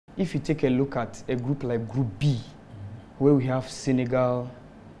if you take a look at a group like Group B, where we have Senegal,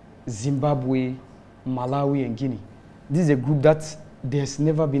 Zimbabwe, Malawi, and Guinea, this is a group that there's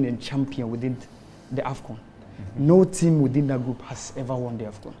never been a champion within the AFCON. No team within that group has ever won the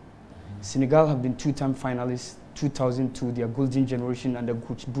AFCON. Senegal have been 2-time finalists, 2002, their golden generation under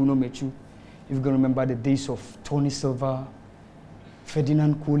coach Bruno Metsu. If you can remember the days of Tony Silva,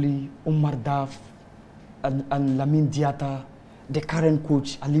 Ferdinand Coly, Omar Daf, and Lamine Diatta, the current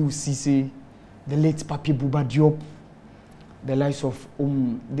coach Aliou Cissé, the late Papi Bouba Diop, the likes of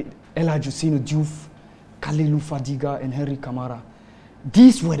El Hadji Ousseynou Diouf, Kalilou Fadiga, and Henry Camara.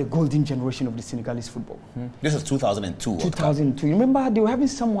 These were the golden generation of the Senegalese football. This was 2002. 2002. You remember they were having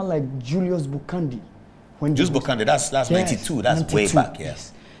someone like Julius Bukandi. Julius Bukandi, that's yes, 92. That's 92, way back,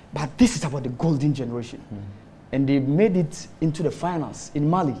 yes. But this is about the golden generation. And they made it into the finals in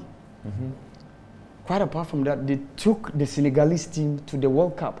Mali. Quite apart from that, they took the Senegalese team to the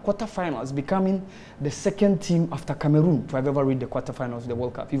World Cup quarterfinals, becoming the second team after Cameroon to have ever reached the quarterfinals of the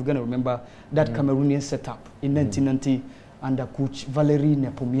World Cup. If you're going to remember that Cameroonian setup in 1990 under coach Valéry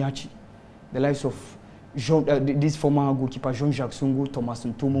Nepomiachi, the likes of this former goalkeeper Jean-Jacques Sungu, Thomas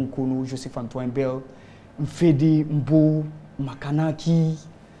Ntomo Nkono, Joseph Antoine Bell, Mfede Mbo, Makanaki,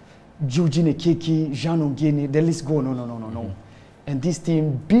 Eugene Keke, Jean Ongene, the list go no. And this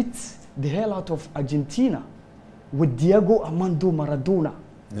team beat the hell out of Argentina with Diego Armando Maradona.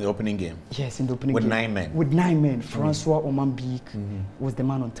 In the opening game? Yes, in the opening game. With 9 men? With 9 men. Francois Omambik was the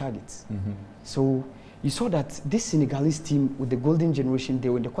man on target. So you saw that this Senegalese team with the golden generation, they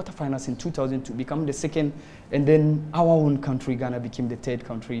were in the quarterfinals in 2002, becoming the second, and then our own country, Ghana, became the third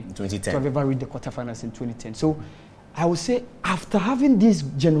country in 2010 to have ever reached the quarterfinals in 2010. So I would say after having this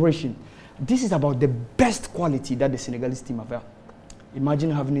generation, this is about the best quality that the Senegalese team have had.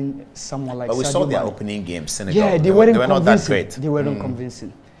 Imagine having someone like But we Sadio saw their Mane. Opening game, Senegal. Yeah, they were not that great. They weren't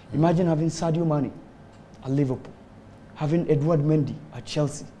convincing. Imagine having Sadio Mane at Liverpool, having Edouard Mendy at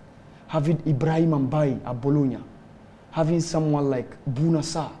Chelsea, having Ibrahim Mbaye at Bologna, having someone like Bouna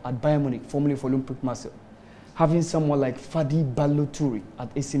Sarr at Bayern Munich, formerly of Olympique Marseille, having someone like Fadi Ballo-Touré at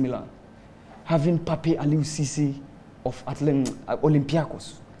AC Milan, having Pape Aliou Cissé of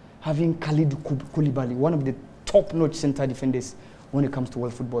Olympiacos, having Khalidou Koulibaly, one of the top-notch center defenders when it comes to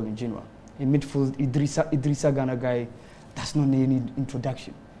world football in general. In midfield, Idrissa Gana Gueye does not need any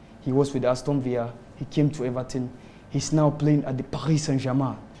introduction. He was with Aston Villa, he came to Everton, he's now playing at the Paris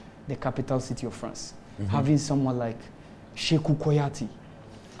Saint-Germain, the capital city of France. Having someone like Cheikhou Kouyaté.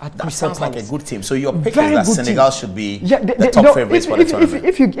 That sounds like a good team. So you're picking that Senegal should be the top favorites for the tournament.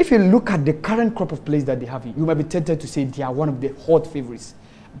 If you look at the current crop of players that they have, you might be tempted to say they are one of the hot favorites,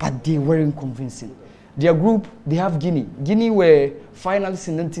 but they weren't convincing. Their group, they have Guinea. Guinea were finalists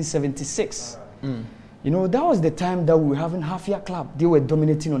in 1976. You know, that was the time that we were having Hafia Club. They were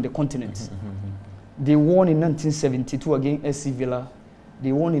dominating on the continent. They won in 1972 against SC Villa.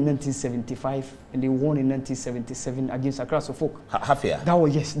 They won in 1975, and they won in 1977 against Accra Suffolk. Hafia?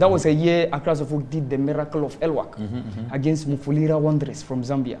 That was a year Accra Suffolk did the miracle of Elwak against Mufulira Wanderers from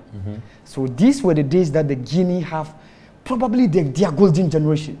Zambia. So these were the days that the Guinea have probably their golden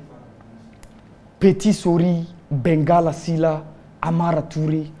generation. Petit Sori, Bengala Sila, Amara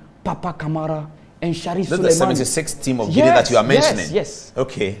Toure, Papa Kamara, and Sharif Suleimani. That's the 76 team of Guinea that you are mentioning? Yes.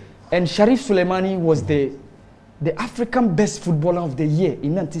 Okay. And Sharif Suleimani was the African best footballer of the year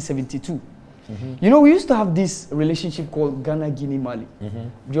in 1972. You know, we used to have this relationship called Ghana-Guinea-Mali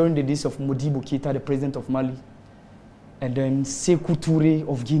during the days of Modibo Keita, the president of Mali, and then Sekou Toure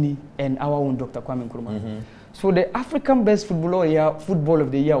of Guinea, and our own Dr. Kwame Nkrumah. So the African best football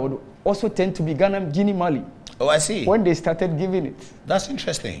of the year would also tend to be Ghana-Guinea-Mali. Oh, I see. When they started giving it. That's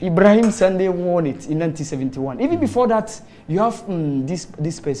interesting. Ibrahim Sande won it in 1971. Even before that, you have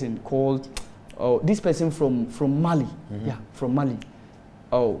this person called, this person from Mali. Yeah, from Mali.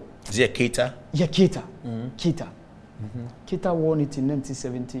 Oh. Is it Keita? Yeah, Keita. Keita. Keita won it in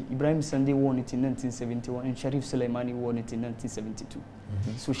 1970. Ibrahim Sande won it in 1971. And Sharif Suleimani won it in 1972.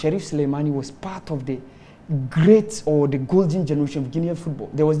 So Sharif Suleimani was part of the great or the golden generation of Guinean football.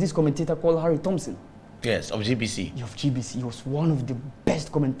 There was this commentator called Harry Thompson. Yes, of GBC. Of GBC. He was one of the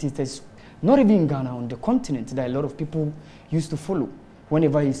best commentators, not even in Ghana, on the continent, that a lot of people used to follow.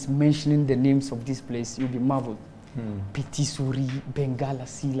 Whenever he's mentioning the names of this place, you'll be marveled. Petit Sori, Bengala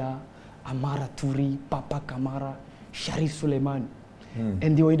Sila, Amara Toure, Papa Kamara, Sharif Suleimani.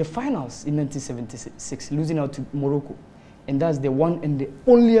 And they were in the finals in 1976, losing out to Morocco. And that's the one and the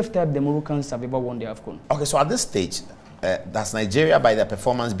only time the Moroccans have ever won the AFCON. Okay, so at this stage, does Nigeria, by their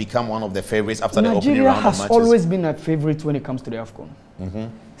performance, become one of the favorites after the opening round of matches? Nigeria has always been a favorite when it comes to the AFCON.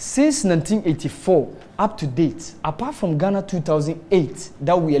 Since 1984, up to date, apart from Ghana 2008,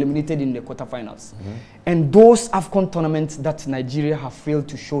 that we eliminated in the quarterfinals, and those AFCON tournaments that Nigeria have failed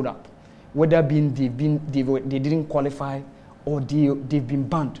to show up, whether they didn't qualify or they've been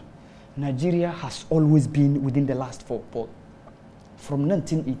banned, Nigeria has always been within the last 4, Paul. From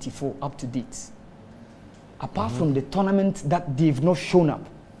 1984 up to date. Apart from the tournament that they've not shown up,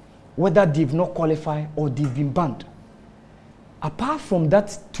 whether they've not qualified or they've been banned. Apart from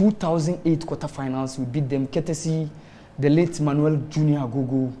that 2008 quarterfinals, we beat them courtesy the late Manuel Junior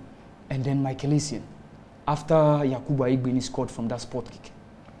Agogo and then Michael Essien after Yakubu Aigbeni scored from that spot kick.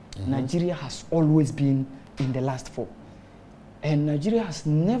 Nigeria has always been in the last 4. And Nigeria has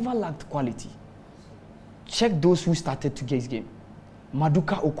never lacked quality. Check those who started today's game.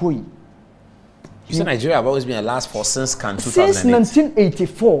 Maduka Okoye. You said Nigeria have always been the last 4 since CAN 2008. Since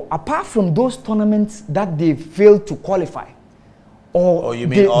 1984, apart from those tournaments that they failed to qualify, or you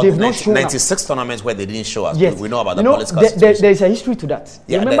mean all they've the not shown 96 tournaments where they didn't show up? Yes. We know about the political situation. There's a history to that.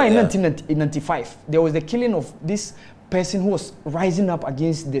 Yeah, remember in 1995, there was the killing of this person who was rising up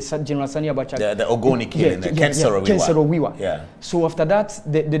against the General Sani Abacha. The Ogoni killing, Ken Saro-Wiwa. Yeah. So after that,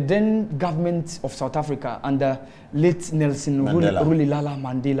 the then government of South Africa under late Nelson Rolihlahla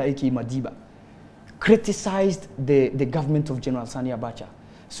Mandela, aka Madiba, criticized the government of General Sani Abacha.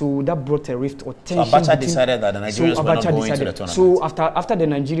 So that brought a rift or tension. So Abacha decided that the Nigerians were not going to the tournament. So after the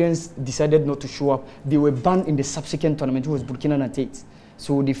Nigerians decided not to show up, they were banned in the subsequent tournament, which was Burkina 98.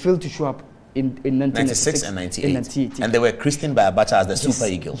 So they failed to show up in 1996 and 98. And they were christened by Abacha as the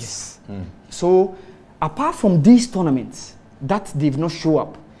Super Eagles. Yes. So apart from these tournaments that they've not show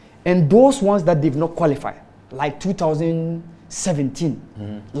up, and those ones that they've not qualified, like 2017,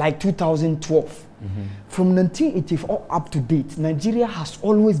 like 2012, from 1984 up to date, Nigeria has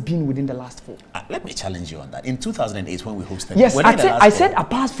always been within the last 4. Let me challenge you on that. In 2008, when we hosted, yes, I said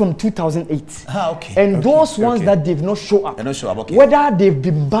apart from 2008. And those ones that they've not show up, whether they've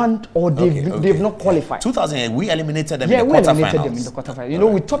been banned or they've not qualified. 2008, we eliminated them. We eliminated them in the quarterfinals. You know,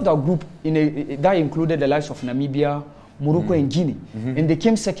 we topped our group that included the likes of Namibia, Morocco and Guinea, and they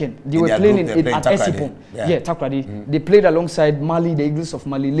came second. They were playing at Esipon. Takrady. They played alongside Mali, the Eagles of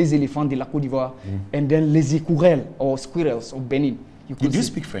Mali, Les Elephants de la Côte d'Ivoire, and then Les Écureuils or Squirrels of Benin. Did you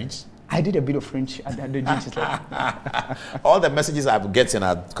speak French? I did a bit of French at the GCS level. All the messages I'm getting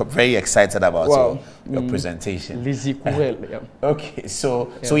are very excited about your presentation. Les Écureuils. Okay,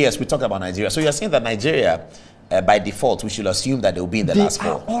 so yes, we talked about Nigeria. So you're saying that Nigeria, by default, we should assume that they'll be in the last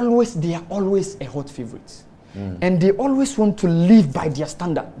 4. They are always a hot favorite. And they always want to live by their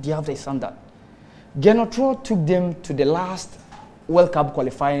standard. They have their standard. Adom-Otchere took them to the last World Cup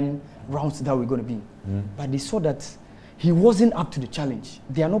qualifying rounds that we're going to be in. But they saw that he wasn't up to the challenge.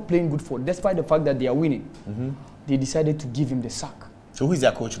 They are not playing good for, despite the fact that they are winning. They decided to give him the sack. So who is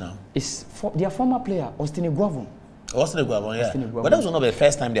their coach now? It's their former player, Austin Eguavon. Austin Eguavon, yeah. But that was not the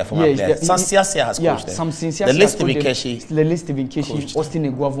first time their former player. Sansia has coached them. The late Stephen Keshi. Austin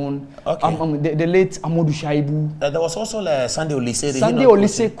Eguavon. The late Amadou Shaibu. There was also Sunday Olise. Sunday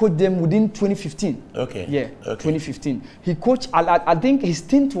Olise coached them within 2015. 2015. He coached, I think his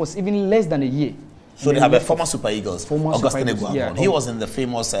stint was even less than a year. So they have a former Super Eagles, Augustine Eguavon. Yeah. He was in the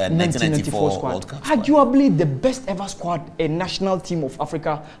famous 1994 World Cup squad. Arguably the best ever squad a national team of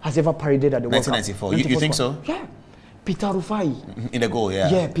Africa has ever paraded at the World Cup. 1994. You think so? Yeah. Peter Rufai. In the goal, yeah.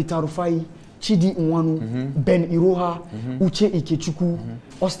 Yeah, Peter Rufai, Chidi Nwanu, Ben Iroha, Uche Ikechukwu,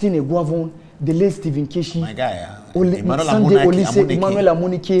 Austin Eguavon, the late Stephen Keshi. My guy, Sunday Olise, Emmanuel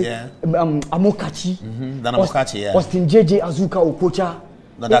Amunike, Amokachi, Austin JJ Azuka Okocha.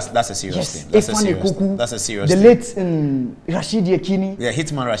 No, that's a serious thing. That's a serious thing. That's a serious thing. The late Rashid Yekini. Yeah,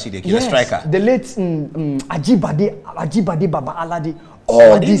 Hitman Rashid Yekini, the striker. The late Ajibade Baba Alade.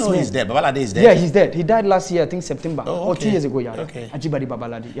 I didn't know he's dead. Babalade is dead. Yeah, he's dead. He died last year, I think September. Or 2 years ago, Ajibade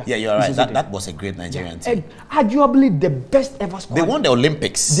Babalade. Yeah, you're right. That was a great Nigerian team. Arguably the best ever squad. They won the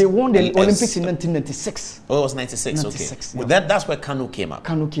Olympics. They won the Olympics in 1996. Oh, it was 96, okay. Well, that's where Kanu came up.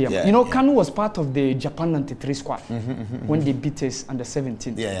 Yeah, you know, Kanu was part of the Japan 93 squad when they beat us under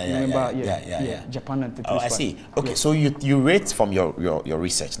 17. Remember? Japan 93 squad. I see. Okay, so you rate from your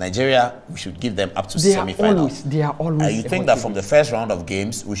research, Nigeria, we should give them up to semi-finals. They are always. You think that from the first round of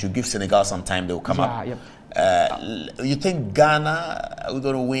games, we should give Senegal some time, they'll come up. You think Ghana are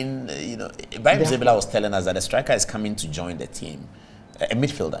going to win? You know, Ibrahim Zebela was telling us that the striker is coming to join the team. a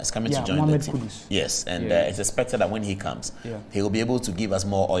midfielder is coming to join Mohamed the team. Kudus. Yes, and it's expected that when he comes, he will be able to give us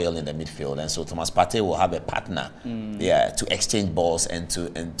more oil in the midfield, and so Thomas Partey will have a partner, to exchange balls and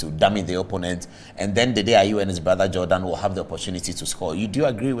to dummy the opponent, and then the day Ayew and his brother Jordan will have the opportunity to score. You do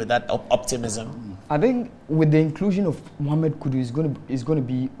agree with that optimism? I think with the inclusion of Mohamed Kudus is going to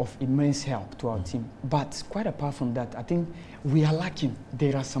be of immense help to our team. But quite apart from that, I think we are lacking.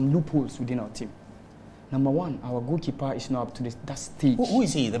 There are some loopholes within our team. Number one, our goalkeeper is not up to that stage. Who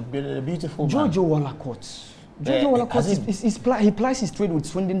is he? The beautiful Jojo Wallacott. Jojo Wallacott, he plays his trade with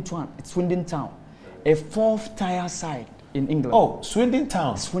Swindon Town, a fourth-tier side in England. Oh, Swindon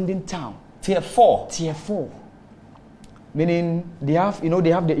Town. Swindon Town. Tier 4. Tier 4. Meaning they have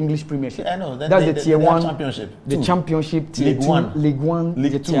the English Premiership. I know. That's the Tier 1 Championship. The Championship, Tier 2, League 1,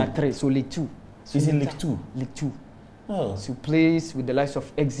 League the 2. Tier 3, so League 2. He's in League 2. League 2. Oh. So plays with the likes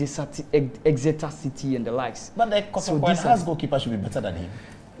of Exeter City and the likes. But the Kosovo's goalkeeper should be better than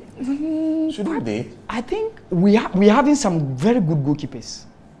him. Shouldn't they? I think we're having some very good goalkeepers.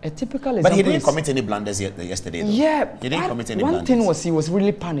 A typical example. But he didn't commit any blunders yesterday, though. Yeah. He didn't commit any blunders. One thing was he was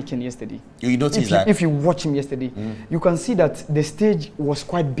really panicking yesterday. You notice that? If you watch him yesterday, you can see that the stage was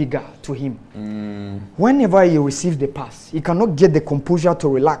quite bigger to him. Whenever he receives the pass, he cannot get the composure to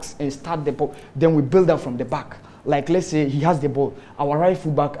relax and start the ball. Then we build up from the back. Like, let's say he has the ball, our right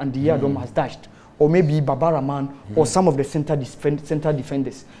fullback and the Adom has dashed, or maybe Baba Rahman or some of the center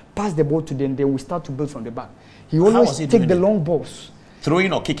defenders pass the ball to them. Then we start to build from the back. He always take the long balls.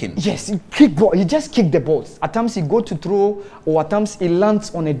 Throwing or kicking? Yes, he just kick the balls. At times he go to throw, or at times he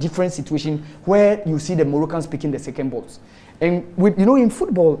lands on a different situation where you see the Moroccans picking the second balls. And with, in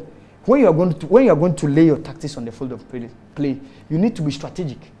football, when you are going to lay your tactics on the field of play, you need to be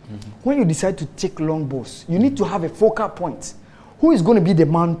strategic. When you decide to take long balls, you need to have a focal point. Who is going to be the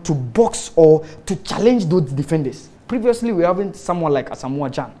man to box or to challenge those defenders? Previously, we haven't someone like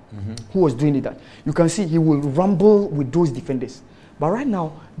Asamoah Gyan who was doing that. You can see he will rumble with those defenders. But right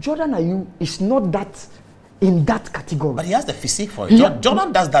now, Jordan Ayew is not that in that category. But he has the physique for it.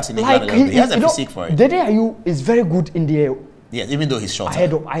 Jordan does that in England. He has the physique for it. Dede Ayew is very good in the air. Yes, even though he's shorter.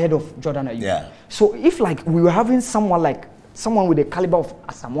 Ahead of Jordan Ayew. Yeah. So if we were having someone with the caliber of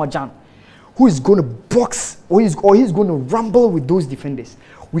Asamoah Gyan, who is going to box or he's going to rumble with those defenders,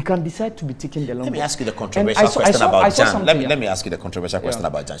 we can decide to be taking the long. Let me ask you the controversial question about Gyan. Let me ask you the controversial question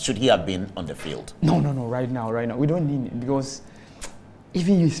about Gyan. Should he have been on the field? No. Right now, we don't need it because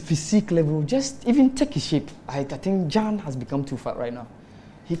even his physique level, just even take his shape. I think Gyan has become too fat right now.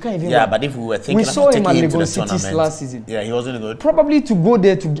 He can't even. Yeah, but if we were thinking about taking him to the tournament last season. Yeah, he wasn't good. Probably to go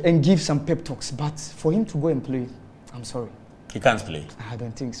there and give some pep talks, but for him to go and play, I'm sorry. He can't play. I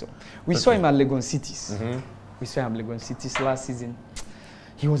don't think so. We saw him at Legon Cities. We saw him at Legon Cities last season.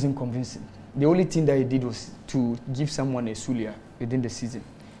 He wasn't convincing. The only thing that he did was to give someone a Sulia within the season.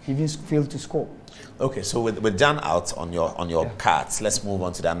 He even failed to score. Okay, so with Gyan out on your cards, let's move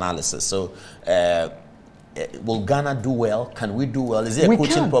on to the analysis. So, will Ghana do well? Can we do well? Is it a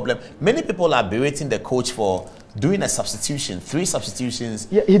coaching problem? Many people are berating the coach for doing a substitution, 3 substitutions.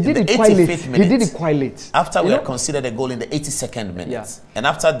 Yeah, he did it quite late. He did it quite late. After we had considered a goal in the 82nd minute. Yeah. And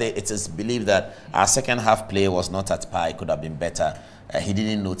after it is believed that our second half play was not at par, it could have been better. He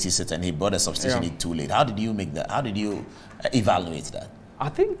didn't notice it and he brought a substitution in too late. How did you make that? How did you evaluate that? I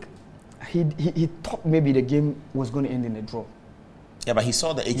think he thought maybe the game was going to end in a draw. Yeah, but he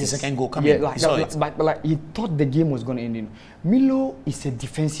saw the 82nd goal coming. Yeah, but he thought the game was going to end in. Milo is a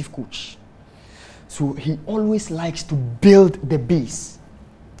defensive coach. So he always likes to build the base.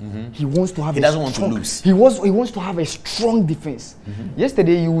 He wants to have. He doesn't want to lose. He wants to have a strong defense.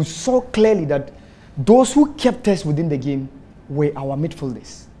 Yesterday, you saw clearly that those who kept us within the game were our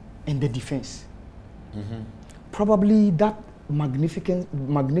midfielders and the defense. Probably that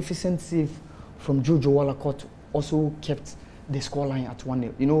magnificent save from Jojo Wallacott also kept the scoreline at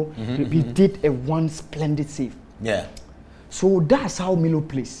 1-0. He did one splendid save. Yeah. So that's how Milo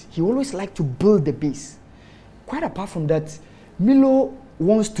plays. He always likes to build the base. Quite apart from that, Milo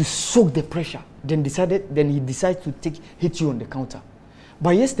wants to soak the pressure. Then he decides to hit you on the counter.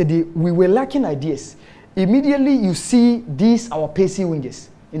 But yesterday, we were lacking ideas. Immediately, you see our pacey wingers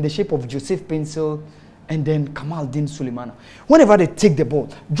in the shape of Joseph Pencil and then Kamal Din Sulemana. Whenever they take the ball,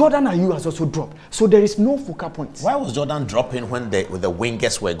 Jordan Ayew has also dropped. So there is no focal point. Why was Jordan dropping when the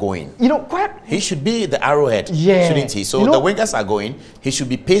wingers were going? He should be the arrowhead, shouldn't he? So the wingers are going, he should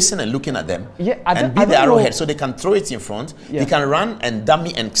be pacing and looking at them and be the arrowhead so they can throw it in front. He can run and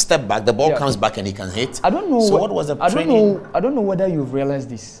dummy and step back. The ball comes back and he can hit. I don't know. So what was the training? I don't know whether you've realized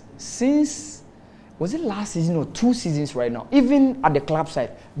this. Was it last season or 2 seasons right now? Even at the club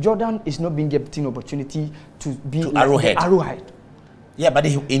side, Jordan is not being given an opportunity to be arrowhead. Arrowhead. Yeah, but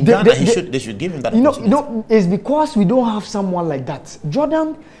in Ghana, they should give him that opportunity. No, it's because we don't have someone like that.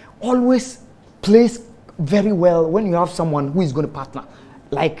 Jordan always plays very well when you have someone who is going to partner,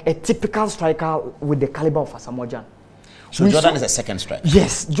 like a typical striker with the caliber of Asamoah Gyan. So Jordan is a second striker?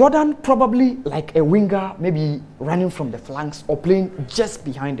 Yes, Jordan probably like a winger, maybe running from the flanks or playing just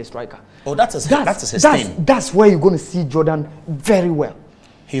behind the striker. Oh, that's his thing. That's where you're going to see Jordan very well.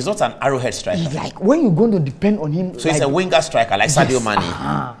 He's not an arrowhead striker. Like when you're going to depend on him. So he's a winger striker, like Sadio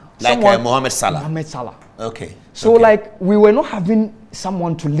Mane, like Mohamed Salah. Mohamed Salah. Okay. So like we were not having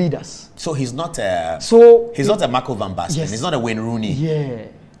someone to lead us. So he's not a. He's not a Marco van Basten. Yes. He's not a Wayne Rooney. Yeah.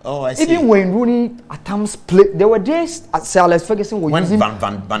 Oh, I see. Even Wayne Rooney at times played. There were days at Sir Alex Ferguson when using Van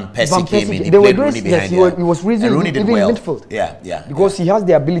Persie came in. He there played were Rooney days, behind. yes, he was reason Rooney did even well. in midfield. Yeah. Because he has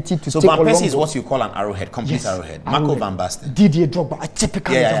the ability to so take Van a long Persie is ball. what you call an arrowhead, complete arrowhead. Marco van Basten. Didier Drogba, a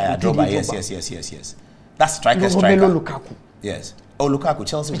typical example. Drogba. Yes. That's striker. Romelu Lukaku. Yes. Oh, Lukaku.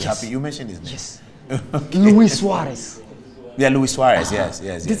 Chelsea was happy. You mentioned his name. Yes. Luis Suarez. Yeah, Luis Suarez.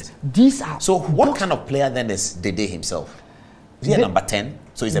 Yes. These are. So what kind of player then is Dede himself? Is he a number 10?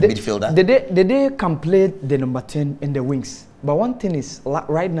 So he's a midfielder? Dede can play the number 10 in the wings. But one thing is,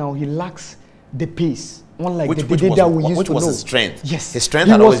 right now, he lacks the pace. Unlike the Dede that we used to know. Which was his strength? Yes. His strength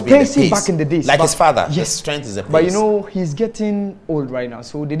had always been the pace. Back in the days. Like his father. Yes. His strength is the pace. But you know, he's getting old right now.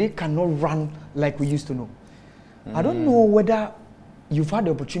 So Dede cannot run like we used to know. I don't know whether you've had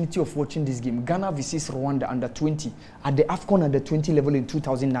the opportunity of watching this game. Ghana versus Rwanda under 20 at the AFCON under 20 level in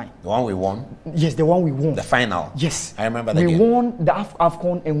 2009. The one we won? Yes, the one we won. The final? Yes. I remember that game. We won the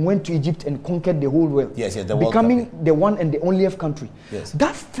AFCON and went to Egypt and conquered the whole world. Yes, the World becoming Cup. The one and the only F country. Yes.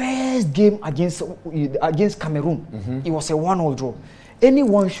 That first game against Cameroon, it was a 1-1 draw.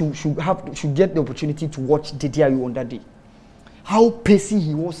 Anyone should get the opportunity to watch Didier on that day. How pacey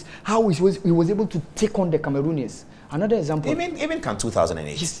he was, how he was able to take on the Cameroonians. Another example. Even CAN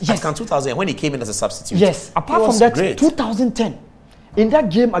 2008. Yes. At CAN 2008, when he came in as a substitute. Yes. Apart from that, great. 2010, in that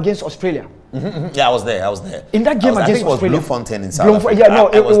game against Australia. Yeah, I was there. In that game against Australia. Bloemfontein in South Africa. Yeah, no,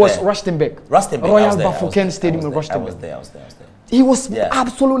 it was Rustenburg. Royal Bafokeng Stadium in Rustenburg. I was there. He was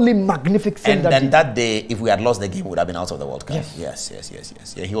absolutely magnificent. And that day, if we had lost the game, we would have been out of the World Cup. Yes.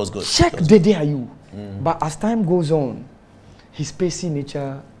 Yeah, he was good. Check Dede Ayew. But as time goes on, his pacey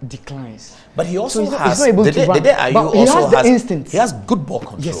nature declines. But he also he's has not able to run. But he has the instinct. He has good ball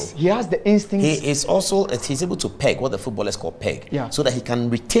control. Yes, he has the instinct. He's able to peg, what the footballers call peg. Yeah. So that he can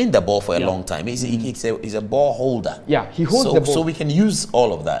retain the ball for a long time. He's a ball holder. Yeah, he holds the ball. So we can use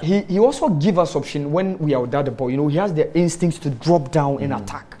all of that. He also gives us option when we are without the ball. You know, he has the instincts to drop down and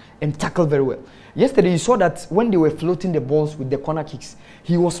attack and tackle very well. Yesterday, you saw that when they were floating the balls with the corner kicks,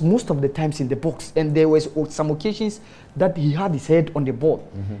 he was most of the times in the box. And there was some occasions that he had his head on the ball.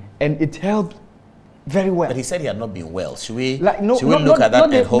 And it helped very well. But he said he had not been well. Should we look at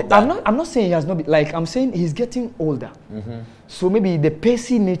that and hope that? I'm not saying he has not been. Like, I'm saying he's getting older. So maybe the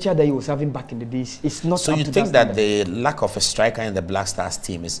pacey nature that he was having back in the days is not. So you think that the lack of a striker in the Black Stars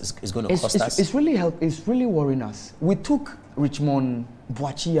team is going to cost us? It's really worrying us. We took Richmond,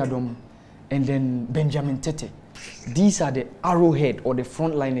 Boachi Adom, and then Benjamin Tete. These are the arrowhead or the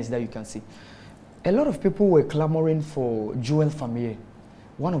frontliners that you can see. A lot of people were clamoring for Joel Famie,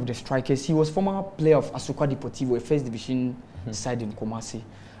 one of the strikers. He was former player of Asukwa Deportivo, a first division side in Kumasi.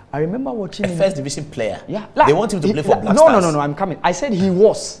 I remember watching him. First division player? Yeah. They want him to play for Black Stars? No, I'm coming. I said he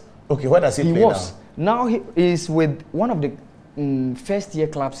was. Okay, where does he play now? Now he is with one of the first year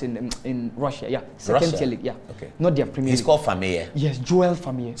clubs in Russia. Yeah, second tier league. Yeah, okay. Not their Premier League. He's called Famie. Yes, Joel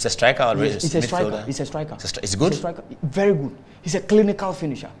Famie. He's a striker or he's a striker. He's a striker. He's good? He's a striker. Very good. He's a clinical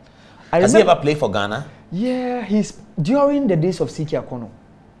finisher. Has he ever played for Ghana? Yeah, he's during the days of Siki Akono.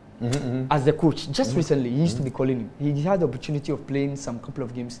 As the coach, just recently, he used to be calling him. He had the opportunity of playing some couple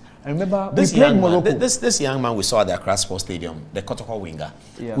of games. I remember we played Morocco. This young man we saw at the Accra Sports Stadium, the Kotoko winger,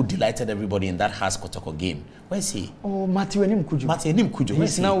 who delighted everybody in that Has Kotoko game. Where is he? Oh, Matthew Enim Kujo.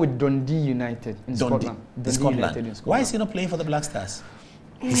 He's now with Dundee United in Scotland. Why is he not playing for the Black Stars?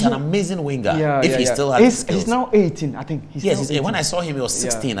 He's an amazing winger. If he still has skills. He's now 18, I think. When I saw him, he was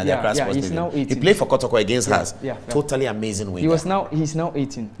 16 at the Accra Sports Stadium. Now 18. He played for Kotoko against Has. Totally amazing winger. He's now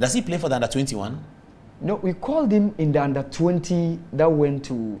 18. Does he play for the under 21? No, we called him in the under 20 that went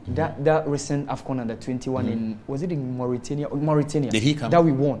to that recent AFCON under 21 in, was it in Mauritania? Did he come? That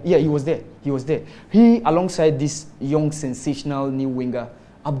we won. Yeah, he was there. He alongside this young sensational new winger,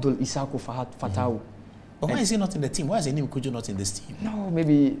 Abdul Isaku Fatawu. But why is he not in the team? Why is Enim Kujo not in this team? No,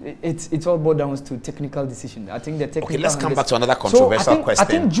 maybe it's all boiled down to technical decision. I think the technical. Okay, let's come back to another controversial question. I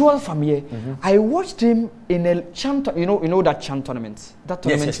think Joel Famie, I watched him in a CHAN, you know that CHAN tournament? That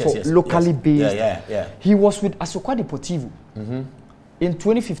tournament locally based. Yeah. He was with Asukwa Deportivo. In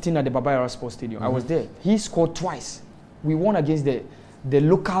 2015 at the Baba Yara Sports Stadium, I was there. He scored twice. We won against the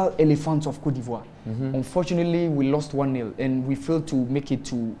local Elephants of Cote d'Ivoire. Unfortunately, we lost 1-0 and we failed to make it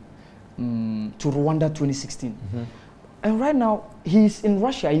to Rwanda 2016. And right now, he's in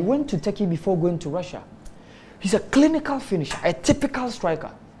Russia. He went to Turkey before going to Russia. He's a clinical finisher, a typical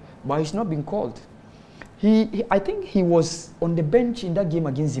striker, but he's not been called. I think he was on the bench in that game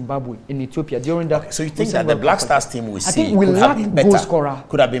against Zimbabwe in Ethiopia during that. Okay, so you think that the Black Stars team we see could have been better?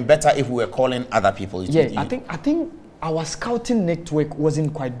 Could have been better if we were calling other people. Yeah, I think our scouting network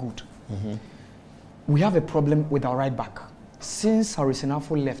wasn't quite good. We have a problem with our right back. Since Harrison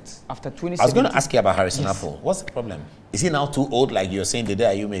Afful left after 2017. I was going to ask you about Harrison Afful. What's the problem? Is he now too old, like you're saying today?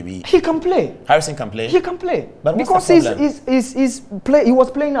 Are you maybe? He can play. Harrison can play. He can play. But because he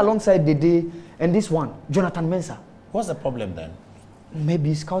was playing alongside Dede and this one, Jonathan Mensah. What's the problem then?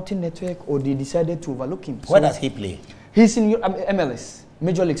 Maybe scouting network, or they decided to overlook him. Where does he play? He's in MLS,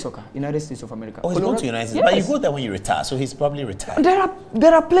 Major League Soccer, United States of America. Oh, he's going to United States. Yes. But you go there when you retire, so he's probably retired.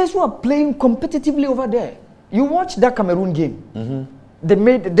 There are players who are playing competitively over there. You watch that Cameroon game. They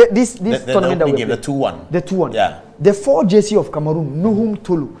made this tournament that we played. The 2-1. The 2-1. Yeah. The 4 JC of Cameroon, Nuhum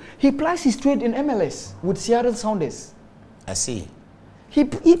Tolu. He plays his trade in MLS with Seattle Sounders. I see. He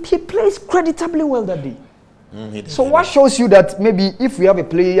plays creditably well that day. So what shows you that maybe if we have a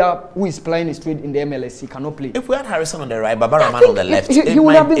player who is playing his trade in the MLS, he cannot play? If we had Harrison on the right, Baba Rahman on the left, he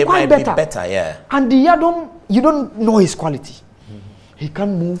would have been quite better. Yeah. And the Adom, you don't know his quality. He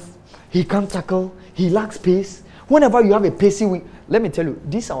can't move. He can't tackle. He lacks pace. Whenever you have a pacey wing, let me tell you,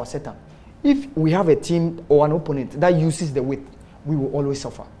 this is our setup. If we have a team or an opponent that uses the width, we will always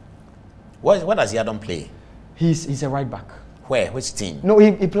suffer. What does Adom play? He's a right back. Where? Which team? No,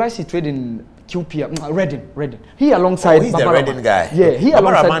 he plays his trade in QPR, Reading. He alongside. He's the Reading guy. Yeah, he Baba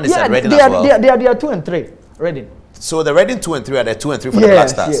alongside. Rahman is at Reading as well. They are 2 and 3. Reading. So the Reading 2 and 3 are the 2 and 3 for the Black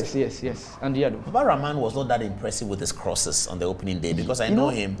Stars. Yes. And the other. Baba Rahman was not that impressive with his crosses on the opening day because I know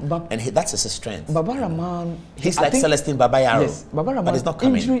him, and that's his strength. Baba Rahman, he's like Celestine Babayaro. Yes, Baba Rahman, but it's not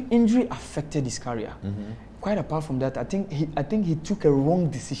coming. Injury affected his career. Quite apart from that, I think he took a wrong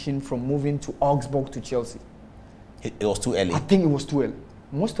decision from moving to Augsburg to Chelsea. It was too early. I think it was too early.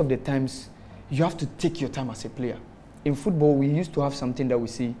 Most of the times, you have to take your time as a player. In football, we used to have something that we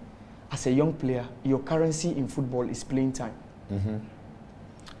see. As a young player, your currency in football is playing time.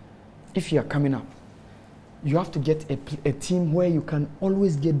 If you are coming up, you have to get a team where you can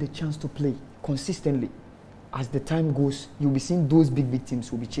always get the chance to play consistently. As the time goes, you'll be seeing those big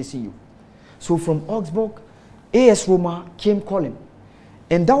teams will be chasing you. So from Augsburg, AS Roma came calling.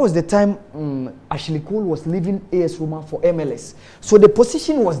 And that was the time Ashley Cole was leaving AS Roma for MLS. So the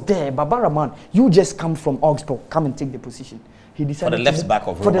position was there. Baba Rahman, you just come from Augsburg, come and take the position. He decided for the left back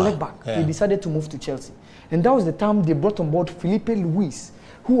of Roma. For the left back. Yeah. He decided to move to Chelsea. And that was the time they brought on board Felipe Luis,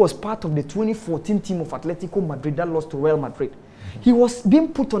 who was part of the 2014 team of Atletico Madrid that lost to Real Madrid. He was being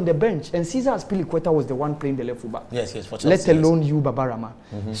put on the bench, and Cesar Azpilicueta was the one playing the left back. Yes, for Chelsea. Let alone you, Baba Rahman.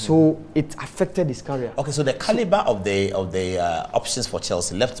 So it affected his career. Okay, so the caliber of the options for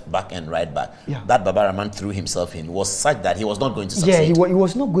Chelsea, left back and right back, that Baba Rahman threw himself in was such that he was not going to succeed. Yeah, he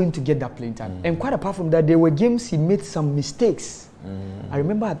was not going to get that playing time. And quite apart from that, there were games he made some mistakes. I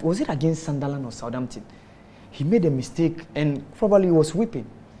remember, was it against Sunderland or Southampton? He made a mistake and probably was whipping.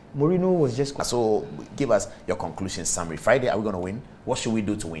 Mourinho was just... So, give us your conclusion summary. Friday, are we going to win? What should we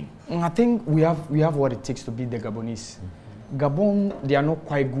do to win? I think we have what it takes to beat the Gabonese. Gabon, they are not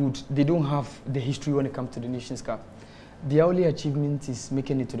quite good. They don't have the history when it comes to the Nations Cup. Their only achievement is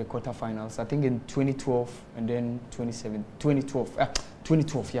making it to the quarterfinals. I think in 2012 and then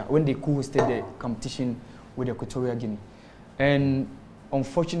 2012, yeah, when they co-hosted the competition with Equatorial Guinea. And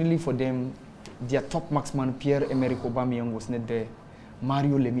unfortunately for them, their top marksman, Pierre-Emerick Aubameyang, was not there.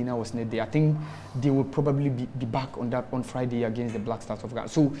 Mario Lemina was not there. I think they will probably be back on Friday against the Black Stars of Ghana.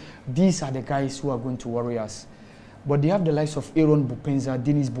 So these are the guys who are going to worry us. But they have the likes of Aaron Bupenza,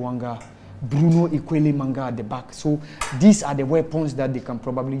 Denis Bouanga, Bruno Ikwele Manga at the back. So these are the weapons that they can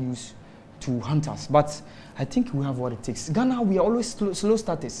probably use to hunt us. But I think we have what it takes. Ghana, we are always slow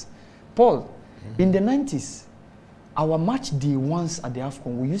starters. Paul, in the 90s, our match day once at the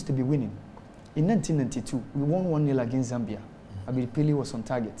AFCON, we used to be winning. In 1992, we won 1-0 against Zambia. Abidi Pele was on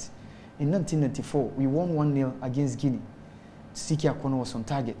target. In 1994, we won 1-0 against Guinea. Siki Akono was on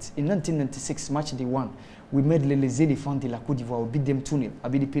target. In 1996, match day 1, we made Les Éléphants de la Côte d'Ivoire, we beat them 2-0.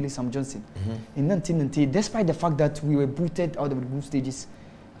 Abidi Pele, Sam Johnson. In 1998, despite the fact that we were booted out of the group stages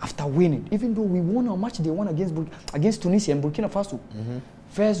after winning, even though we won our match day 1 against Tunisia and Burkina Faso.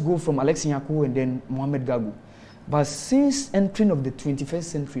 First goal from Alex Nyaku and then Mohamed Gago. But since entering of the 21st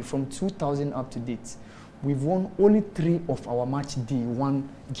century, from 2000 up to date, we've won only 3 of our match day 1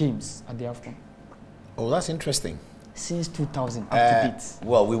 games at the AFCON. Oh, that's interesting. Since 2000 up to date.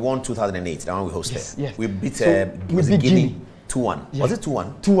 Well, we won 2008, the one we hosted. Yes, yes. We beat, So we beat Guinea 2-1. Yeah. Was it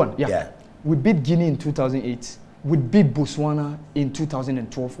 2-1? 2-1, yeah. Yeah. We beat Guinea in 2008. We beat Botswana in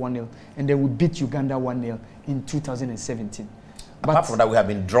 2012 1-0. And then we beat Uganda 1-0 in 2017. But apart from that, we have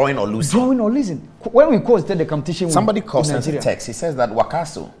been drawing or losing. Drawing or losing. When we hosted the competition, Somebody calls us a Nigeria. text. He says that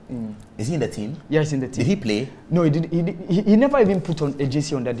Wakaso, is he in the team? Yeah, he's in the team. Did he play? No, he didn't. He never even put on a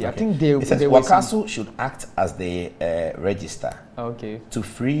JC on that day. Okay. I think It says Wakaso should act as the register to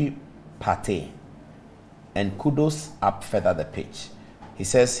free Partey and kudos up further the pitch. He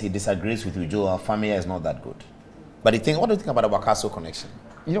says he disagrees with you, Joel. Famia is not that good. But what do you think about the Wakaso connection?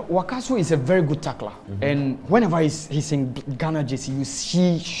 You know, Wakaso is a very good tackler. And whenever he's in Ghana JC, you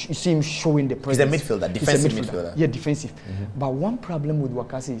see him showing the presence. He's a midfielder, defensive midfielder. Yeah, defensive. But one problem with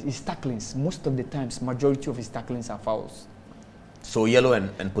Wakaso is his tacklings. Most of the times, majority of his tacklings are fouls. So yellow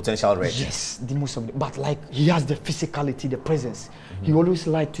and potential red. Yes, most of them. But like, he has the physicality, the presence. He always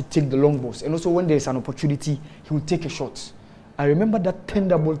likes to take the long balls. And also when there's an opportunity, he will take a shot. I remember that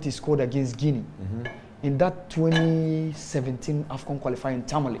thunderbolt he scored against Guinea. In that 2017 AFCON qualifying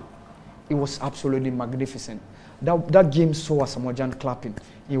Tamale, it was absolutely magnificent. That game saw Asamoah Gyan clapping.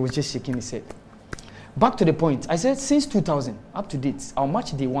 He was just shaking his head. Back to the point, I said since 2000, up to date, our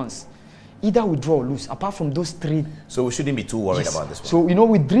match day once, either we draw or lose, apart from those 3. So we shouldn't be too worried about this one. So, you know,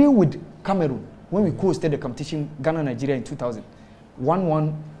 we drew with Cameroon when we hosted the competition, Ghana-Nigeria in 2000.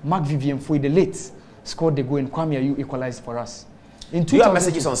 1-1, Mark Vivian Foy, the late, scored the goal and Kwame Ayew equalized for us. In Do you have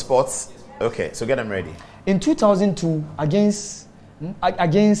messages on sports? Okay, so get them ready. In 2002, against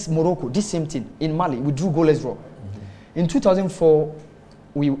Morocco, this same thing, in Mali, we drew goalless draw. In 2004,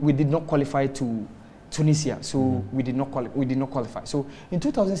 we did not qualify to Tunisia, so we did not qualify. So in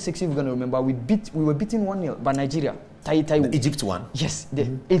 2006, if you're going to remember, we were beaten 1-0 by Nigeria. Egypt won. Yes, the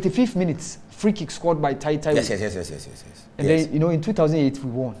 85th minutes, free kick scored by Tai. Yes. And then, you know, in 2008,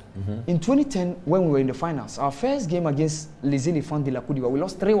 we won. In 2010, when we were in the finals, our first game against Les Elephants de la Côte d'Ivoire, we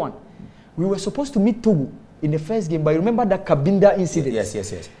lost 3-1. We were supposed to meet Togo in the first game, but remember that Kabinda incident? Yes.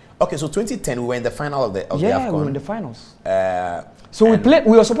 Okay, so 2010, we were in the final of the AFCON. Yeah, we were in the finals. So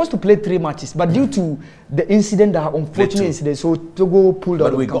we were supposed to play 3 matches, but due to the incident, the unfortunate incident, so Togo pulled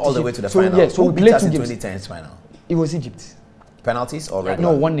out. But we got all the way to the final. Yeah, so we played 2 games. 2010's final. It was Egypt. Penalties or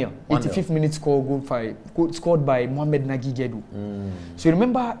regular? No, 1-0. 85th minute goal scored by Mohamed Gedu. So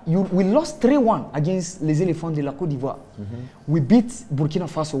remember, we lost 3-1 against Les Elephants de la Côte d'Ivoire. We beat Burkina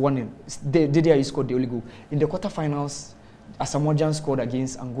Faso 1-0. They scored the only goal. In the quarterfinals, Asamoah Gyan scored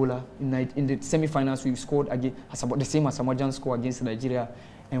against Angola. In the semi-finals, we scored against the same Asamoah Gyan scored against Nigeria.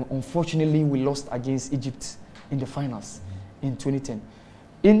 And unfortunately, we lost against Egypt in the finals in 2010.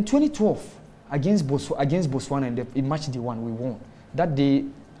 In 2012, against Botswana in match day 1, we won. That day,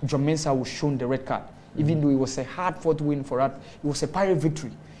 John Mensah was shown the red card. Even though it was a hard-fought win for us, it was a pirate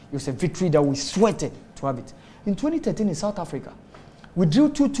victory. It was a victory that we sweated to have it. In 2013 in South Africa, we drew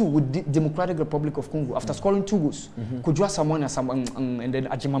 2-2 with the Democratic Republic of Congo after scoring 2 goals. Kujua Samoa and then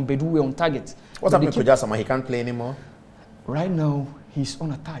Ajimambedu were on target. What's happening with Kujua Samoa? He can't play anymore? Right now, he's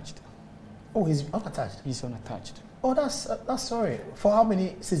unattached. Oh, he's unattached? He's unattached. Oh, that's sorry. For how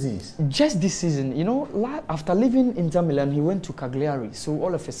many seasons? Just this season. You know, after leaving Inter Milan, he went to Cagliari. So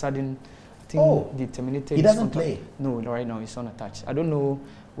all of a sudden, I think they terminated. He doesn't play? No, right now he's unattached. I don't know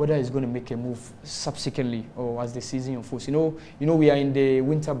whether he's going to make a move subsequently or as the season unfolds. You know, we are in the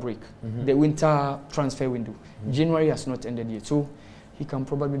winter break, the winter transfer window. January has not ended yet, so he can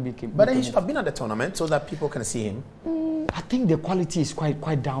probably make a move. But then he should have been at the tournament so that people can see him. I think the quality is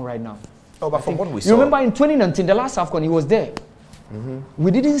quite down right now. Oh, but from what we saw... You remember in 2019, the last AFCON, he was there.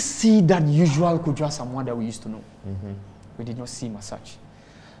 We didn't see that usual Kujua Samoa that we used to know. We did not see him as such.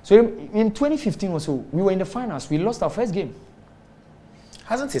 So in 2015 or so, we were in the finals. We lost our first game.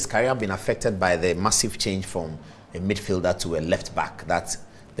 Hasn't his career been affected by the massive change from a midfielder to a left back that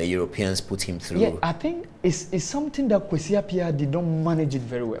the Europeans put him through? Yeah, I think it's something that Kwesi Appiah did not manage it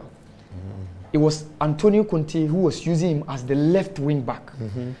very well. It was Antonio Conte who was using him as the left wing back.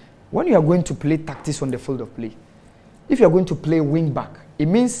 When you are going to play tactics on the field of play, if you are going to play wing back, it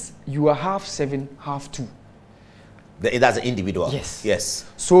means you are half 7, half 2. That's an individual? Yes.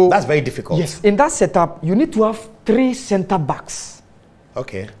 So that's very difficult. Yes. In that setup, you need to have 3 center backs.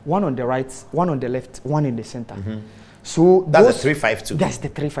 Okay. One on the right, one on the left, one in the center. So that's the 3-5-2. That's the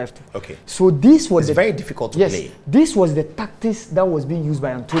 3-5-2. Okay. So this was very difficult to play. This was the tactics that was being used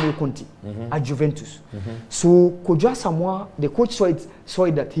by Antonio Conte at Juventus. So Kojo Asamoah, the coach saw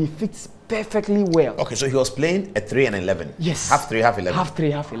it that he fits perfectly well. Okay, so he was playing a 3 and 11. Yes. Half 3, half 11. Half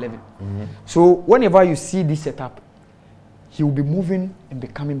 3, half 11. So whenever you see this setup, he will be moving and be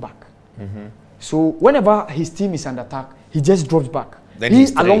coming back. So whenever his team is under attack, he just drops back. Then he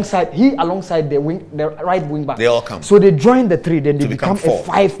alongside the right wing back. They all come. So they join the 3, then they become a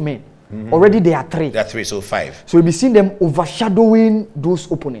 5 men. Already they are 3. They are 3, so 5. So you'll be seeing them overshadowing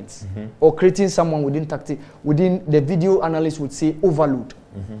those opponents or creating someone within tactic. Within the video analyst would say overload.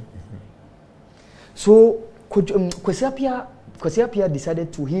 So Kwesi Appiah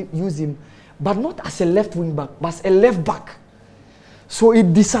decided to use him, but not as a left wing back, but as a left back. So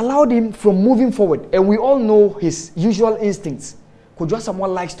it disallowed him from moving forward. And we all know his usual instincts. Kojo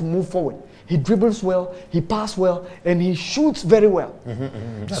Asamoah likes to move forward. He dribbles well, he passes well, and he shoots very well.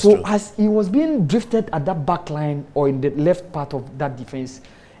 So true. As he was being drifted at that back line or in the left part of that defense,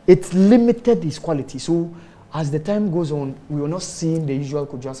 it limited his quality. So as the time goes on, we were not seeing the usual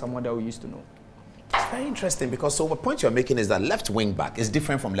Kojo Asamoah that we used to know. It's very interesting because the point you're making is that left wing back is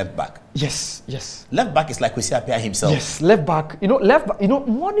different from left back. Yes, yes. Left back is like Kwesi Appiah himself. Yes, left back.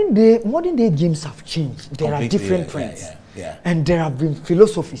 Modern day games have changed. There are different trends. Yeah. And there have been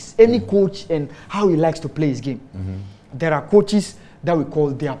philosophies. Any coach and how he likes to play his game. There are coaches that we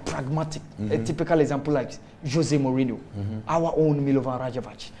call they are pragmatic. A typical example like Jose Mourinho, our own Milovan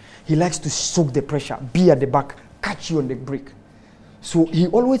Rajevac. He likes to soak the pressure, be at the back, catch you on the break. So he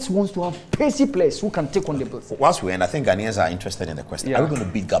always wants to have pacey players who can take on the ball. Whilst we end, I think Ghanaians are interested in the question. Are we going to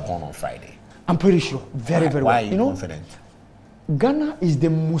beat Gabon on Friday? I'm pretty sure. Very well. Why are you confident? Ghana is the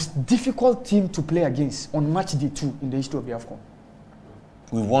most difficult team to play against on match day 2 in the history of the AFCON.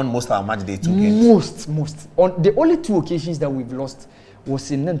 We've won most of our match day 2 games. Most. On the only 2 occasions that we've lost was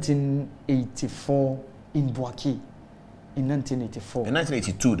in 1984 in Bouaké. In 1984. In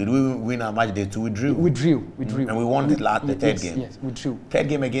 1982, did we win our match day 2? We drew. We drew. And we won the third game. Yes, we drew. Third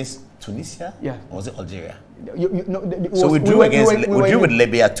game against Tunisia? Yeah. Or was it Algeria? So we drew with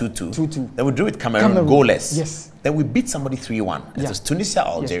Libya 2-2. 2-2. Then we drew with Cameroon goalless. Yes. Then we beat somebody 3-1. It was Tunisia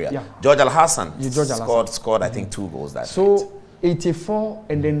or Algeria. Yeah. George Al-Hassan scored I think 2 goals that night. 84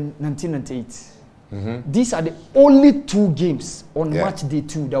 and then 1998. These are the only 2 games on match day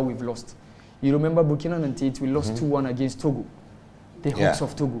 2 that we've lost. You remember Burkina 98, we lost 2-1 against Togo, the Hawks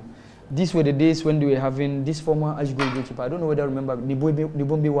of Togo. These were the days when they were having this former Ashgoal goalkeeper. I don't know whether I remember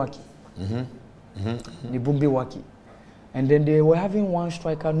Nibombe Waki. Nibombe Waki. And then they were having one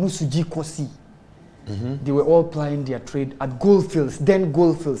striker, Nusuji Kosi. They were all plying their trade at Goldfields, then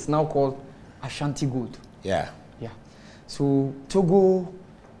Goldfields, now called Ashanti Gold. Yeah. So Togo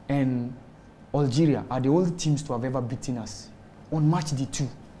and Algeria are the only teams to have ever beaten us on match day 2.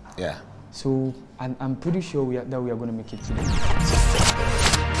 Yeah. So I'm pretty sure that we are going to make it today.